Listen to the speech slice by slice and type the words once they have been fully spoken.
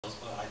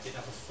did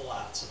have a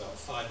flat about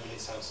 5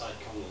 minutes outside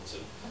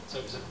Congleton, so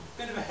it was a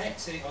bit of a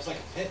hectic, I was like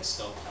a pit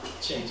stop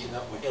changing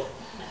that wheel.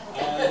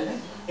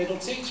 It'll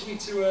teach me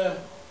to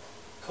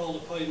call a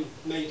poem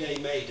Mayday,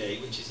 Mayday,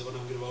 which is the one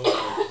I'm going to open.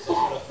 That's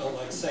what I felt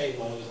like saying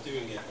while I was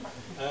doing it.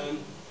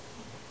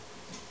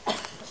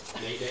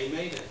 Mayday,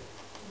 Mayday.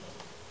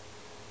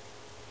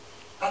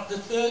 At the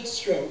third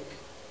stroke,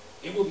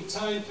 it will be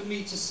time for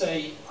me to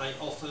say I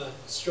offer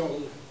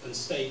strong and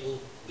stable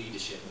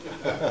leadership.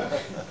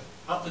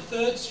 At the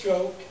third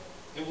stroke,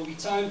 it will be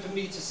time for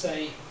me to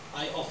say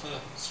I offer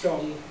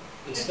strong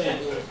and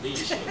stable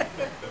leadership.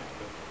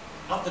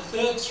 At the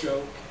third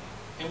stroke,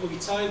 it will be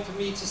time for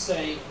me to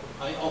say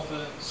I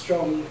offer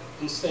strong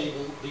and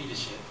stable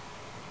leadership.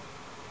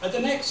 At the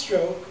next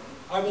stroke,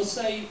 I will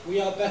say we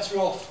are better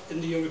off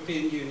in the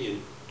European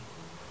Union.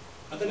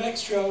 At the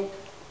next stroke,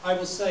 I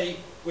will say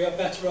we are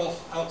better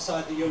off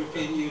outside the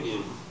European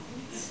Union.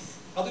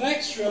 At the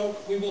next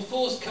stroke, we will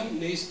force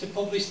companies to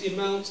publish the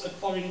amount of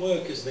foreign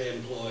workers they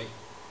employ.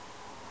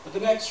 At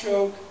the next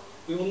stroke,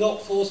 we will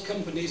not force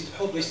companies to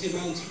publish the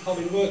amount of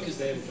foreign workers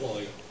they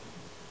employ.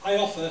 I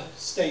offer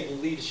stable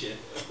leadership.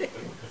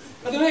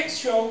 At the next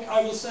stroke,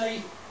 I will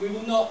say we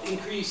will not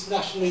increase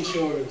national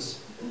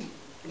insurance.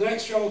 At the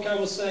next stroke, I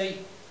will say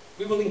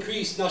we will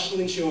increase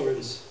national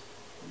insurance.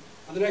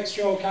 At the next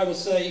stroke, I will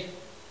say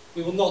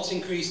we will not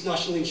increase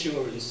national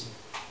insurance.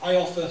 I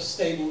offer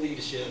stable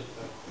leadership.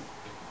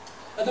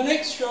 At the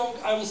next stroke,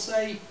 I will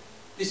say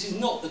this is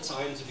not the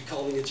time to be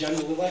calling a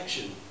general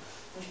election.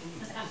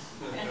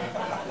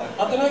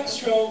 At the next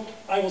stroke,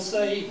 I will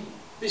say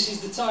this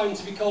is the time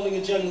to be calling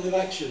a general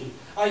election.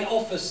 I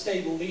offer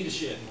stable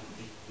leadership.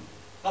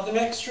 At the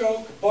next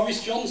stroke,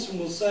 Boris Johnson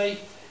will say,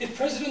 if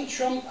President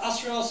Trump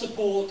asks for our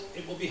support,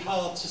 it will be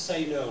hard to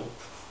say no.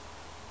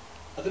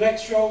 At the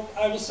next stroke,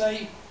 I will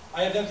say,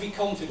 I have every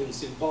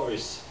confidence in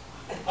Boris.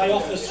 I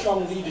offer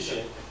strong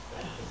leadership.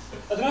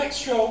 At the next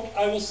stroke,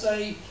 I will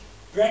say,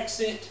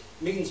 Brexit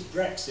means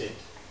Brexit.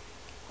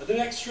 At the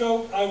next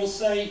stroke, I will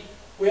say,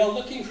 we are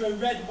looking for a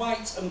red,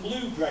 white and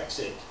blue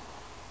Brexit.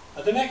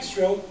 At the next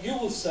stroke, you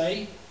will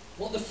say,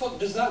 what the fuck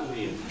does that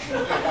mean?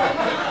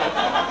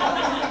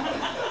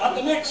 At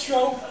the next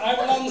stroke, I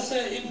will answer,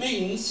 it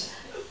means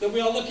that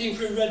we are looking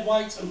for a red,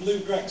 white and blue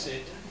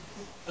Brexit.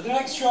 At the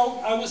next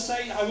stroke, I will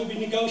say I will be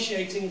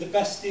negotiating the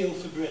best deal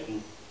for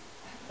Britain.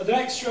 At the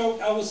next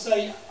stroke, I will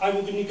say I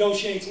will be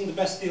negotiating the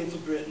best deal for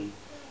Britain.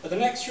 At the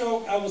next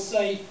stroke, I will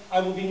say I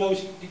will be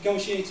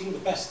negotiating the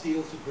best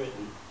deal for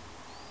Britain.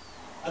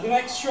 At the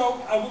next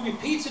stroke, I will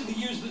repeatedly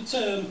use the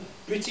term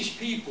British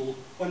people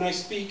when I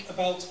speak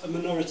about a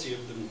minority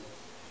of them.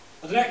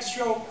 At the next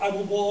stroke, I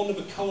will warn of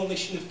a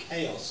coalition of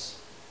chaos.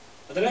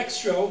 At the next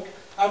stroke,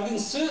 I will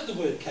insert the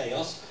word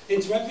chaos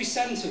into every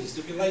sentence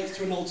that relates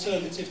to an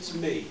alternative to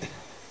me.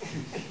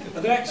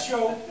 At the next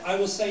stroke, I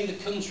will say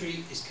the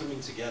country is coming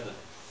together.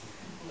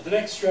 At the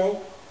next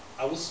stroke,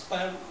 I will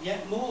spout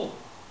yet more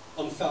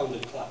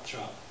unfounded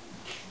claptrap.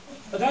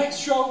 At the next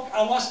stroke,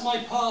 I will ask my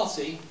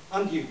party,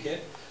 and UKIP,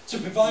 to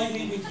provide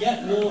me with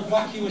yet more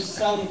vacuous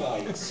sound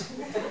bites.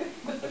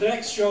 At the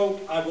next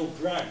stroke, I will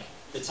brag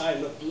that I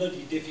am a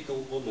bloody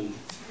difficult woman.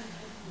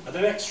 At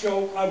the next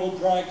stroke, I will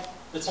brag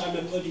that I'm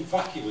a bloody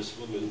vacuous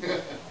woman.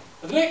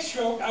 At the next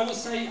stroke, I will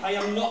say I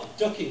am not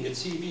ducking a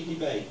TV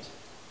debate.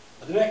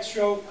 At the next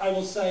stroke, I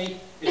will say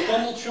if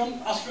Donald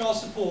Trump asks for our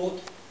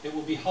support, it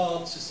will be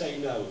hard to say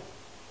no.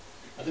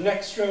 At the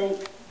next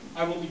stroke,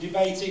 I will be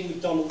debating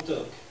with Donald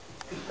Duck.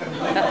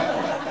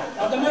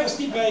 At the next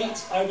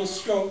debate, I will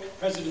stroke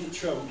President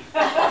Trump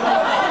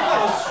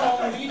for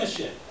strong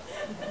leadership.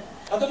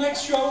 At the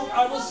next stroke,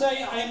 I will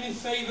say I am in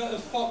favour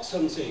of fox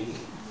hunting.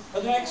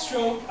 At the next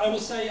stroke, I will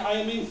say I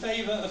am in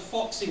favour of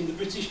foxing the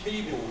British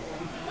people.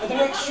 At the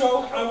next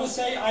stroke, I will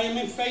say I am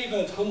in favour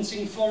of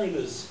hunting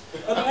foreigners.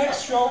 At the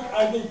next stroke,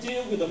 I will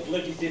deal with a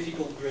bloody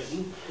difficult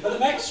Britain. At the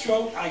next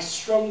stroke, I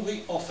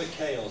strongly offer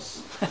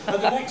chaos.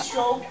 At the next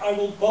stroke, I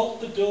will bolt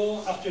the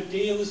door after a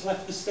deal has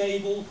left the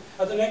stable.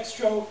 At the next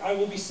stroke, I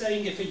will be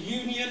saying if a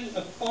union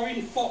of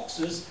foreign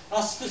foxes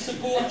asks to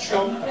support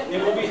Trump,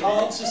 it will be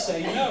hard to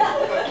say no.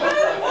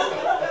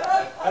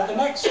 At the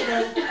next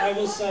stroke, I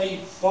will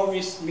say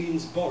Boris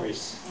means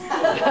Boris.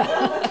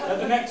 At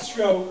the next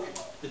stroke,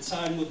 the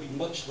time will be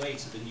much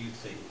later than you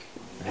think.